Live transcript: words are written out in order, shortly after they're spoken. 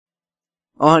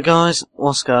Alright guys,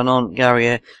 what's going on? Gary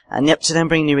here, and yep, today I'm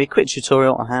bringing you a quick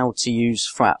tutorial on how to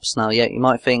use fraps. Now, yeah, you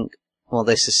might think, well,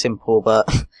 this is simple, but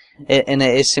it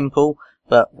is simple.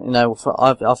 But you know,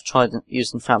 I've tried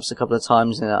using fraps a couple of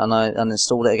times, and I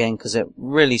uninstalled it again because I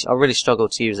really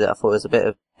struggled to use it. I thought it was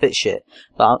a bit shit.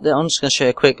 But I'm just going to show you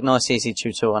a quick, nice, easy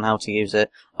tutorial on how to use it.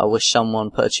 I wish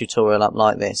someone put a tutorial up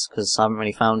like this because I haven't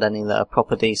really found any that are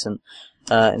proper decent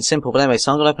and simple. But anyway,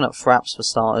 so I'm going to open up fraps for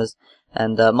starters.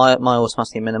 And my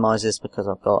automatically minimises because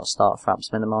I've got start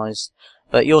fraps minimised.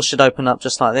 But yours should open up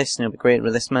just like this, and you'll be greeted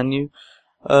with this menu,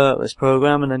 this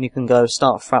program, and then you can go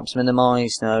start fraps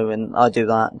minimised, you know, and I do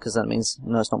that because that means,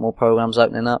 you know, it's not more programs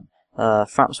opening up.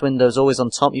 Fraps window is always on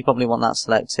top. You probably want that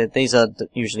selected. These are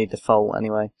usually default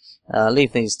anyway.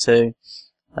 Leave these two.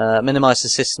 Minimise the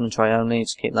system tray only.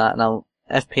 Just keep that. Now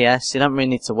FPS, you don't really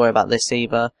need to worry about this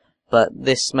either. But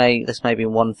this may be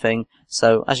one thing.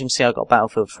 So as you can see, I've got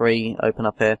Battlefield 3 open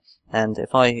up here, and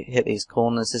if I hit these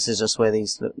corners, this is just where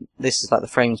this is like the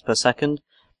frames per second,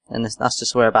 and that's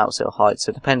just whereabouts it'll hide.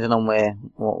 So depending on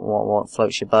what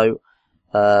floats your boat,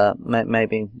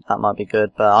 maybe that might be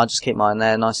good. But I'll just keep mine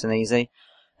there, nice and easy.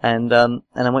 And then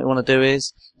what you want to do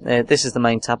is this is the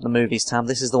main tab, the movies tab.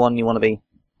 This is the one you want to be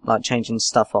like changing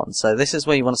stuff on. So this is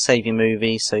where you want to save your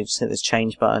movie. So you just hit this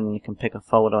change button, and you can pick a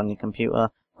folder on your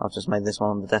computer. I've just made this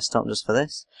one on the desktop just for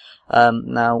this.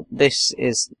 Now, this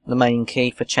is the main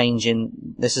key for changing.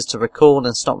 This is to record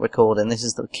and stop recording. This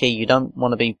is the key. You don't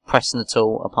want to be pressing at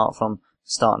all apart from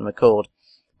start and record.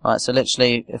 Right, so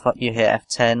literally, if you hit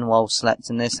F10 while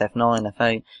selecting this, F9,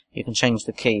 F8, you can change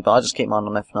the key. But I just keep mine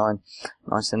on F9.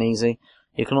 Nice and easy.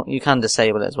 You can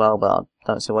disable it as well, but I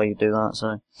don't see why you do that.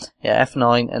 So, yeah,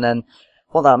 F9, and then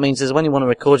what that means is when you want to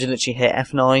record, you literally hit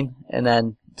F9, and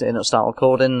then it'll start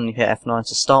recording, and you hit F9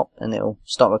 to stop, and it'll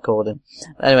stop recording.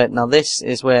 Anyway, now this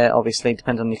is where, obviously,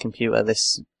 depending on your computer,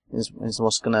 this is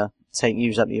what's going to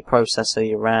use up your processor,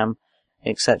 your RAM,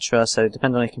 etc. So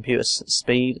depending on your computer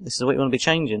speed, this is what you want to be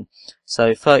changing.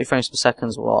 So 30 frames per second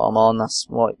is what I'm on, that's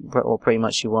what pretty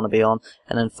much you want to be on,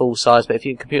 and then full size. But if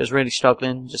your computer's really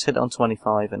struggling, just hit it on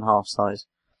 25 and half size.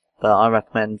 But I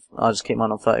recommend, I just keep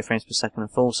mine on 30 frames per second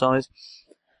and full size.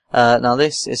 Now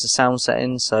this is the sound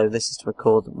setting, so this is to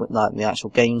record like the actual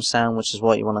game sound, which is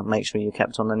what you want to make sure you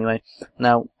kept on anyway.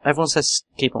 Now everyone says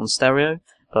keep it on stereo,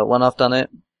 but when I've done it,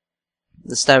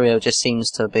 the stereo just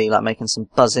seems to be like making some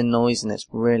buzzing noise, and it's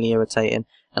really irritating.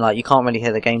 And like you can't really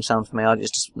hear the game sound for me. I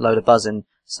just load of buzzing,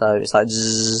 so it's like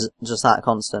zzz, just that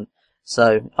constant.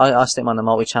 So I stick mine on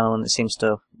multi-channel, and it seems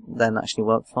to then actually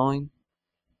work fine.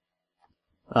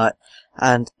 Right,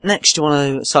 and next you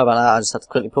want to, sorry about that, I just had to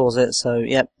quickly pause it. So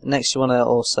yep, next you want to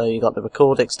also, you got the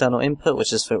record external input,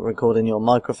 which is for recording your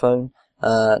microphone.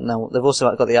 Now they've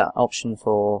also got the option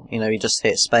for, you know, you just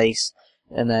hit space,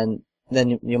 and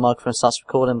then your microphone starts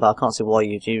recording, but I can't see why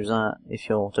you'd use that if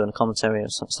you're doing a commentary or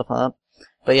stuff like that.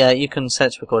 But yeah, you can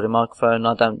set to record your microphone.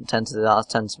 I don't tend to do that, I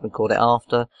tend to record it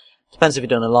after. Depends if you're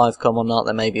doing a live com or not,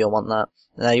 then maybe you'll want that.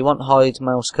 Now you want hide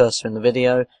mouse cursor in the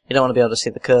video. You don't want to be able to see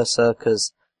the cursor,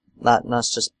 because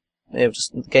that's just,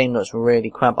 the game looks really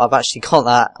crap. I've actually got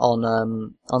that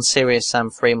on Serious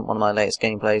Sam 3, one of my latest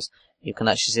gameplays. You can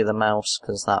actually see the mouse,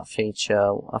 because that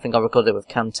feature, I think I recorded it with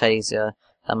Camtasia,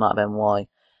 that might have been why.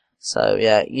 So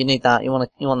yeah, you need that, you want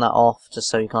that off, just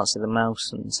so you can't see the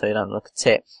mouse, and so you don't look at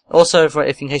it. Also,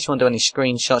 in case you want to do any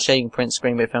screenshots, yeah, you can print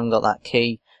screen, but if you haven't got that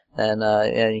key, then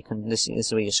yeah, you can, this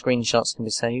is where your screenshots can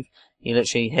be saved. You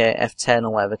literally hit F10 or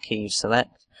whatever key you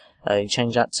select. You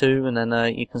change that to, and then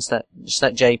you can select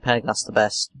JPEG. That's the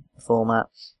best format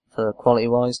for quality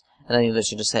wise. And then you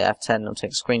literally just hit F10 and it'll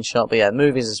take a screenshot. But yeah,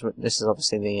 movies this is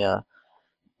obviously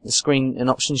the screen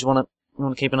and options you want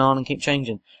to keep an eye on and keep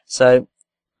changing. So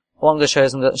what I'm going to show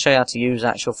is I'm going to show you how to use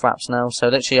actual fraps now. So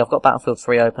literally, I've got Battlefield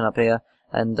 3 open up here,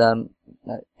 and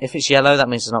if it's yellow, that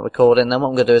means it's not recording. Then what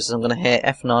I'm going to do is I'm going to hit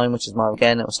F9, which is mine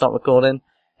again. It will stop recording,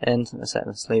 and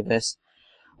let's leave this.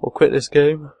 We'll quit this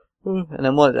game. And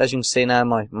then as you can see now,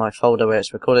 my folder where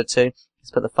it's recorded to,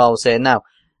 let's put the files here. Now,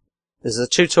 there's a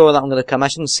tutorial that I'm going to come,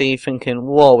 as you can see, thinking,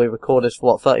 whoa, we recorded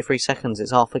for what, 33 seconds,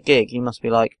 it's half a gig. You must be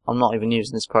like, I'm not even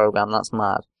using this program, that's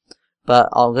mad. But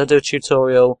I'm going to do a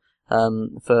tutorial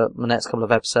for my next couple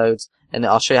of episodes, and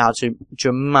I'll show you how to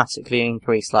dramatically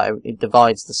increase, like, it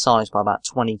divides the size by about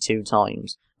 22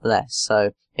 times less.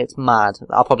 So, it's mad.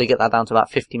 I'll probably get that down to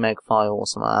about 50 meg file or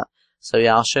something like that. So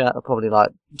yeah, I'll show you probably like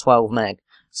 12 meg.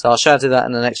 So I'll show you how to do that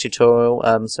in the next tutorial,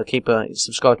 so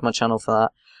subscribe to my channel for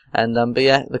that. And but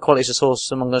yeah, the quality's just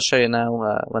awesome. I'm going to show you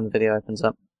now when the video opens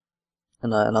up,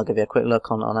 and I'll give you a quick look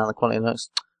on how the quality looks.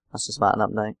 That's just about an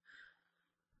update.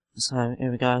 So here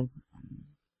we go.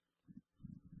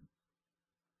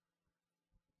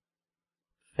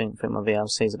 think my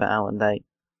VLC is a bit out of date.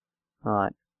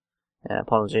 Alright. Yeah,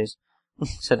 apologies.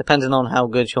 So depending on how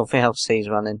good your VLC is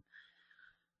running.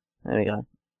 There we go.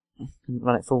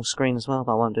 Run it full screen as well,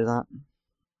 but I won't do that.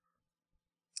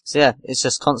 So yeah, it's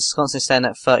just constantly staying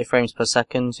at 30 frames per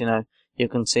second, you know, you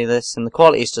can see this, and the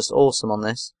quality is just awesome on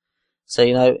this. So,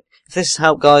 you know, if this has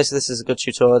helped, guys, if this is a good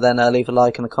tutorial, then leave a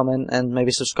like and a comment, and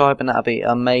maybe subscribe, and that'd be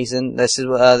amazing. This is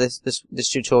this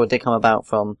tutorial did come about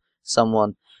from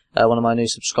someone, one of my new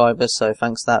subscribers, so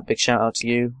thanks for that, big shout out to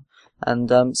you.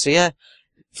 And so yeah,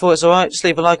 if it's alright, just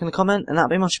leave a like and a comment, and that'd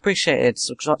be much appreciated.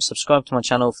 Subscribe to my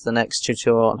channel for the next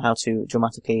tutorial on how to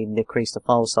dramatically decrease the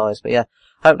file size. But yeah,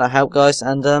 hope that helped, guys,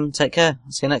 and take care.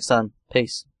 See you next time.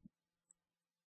 Peace.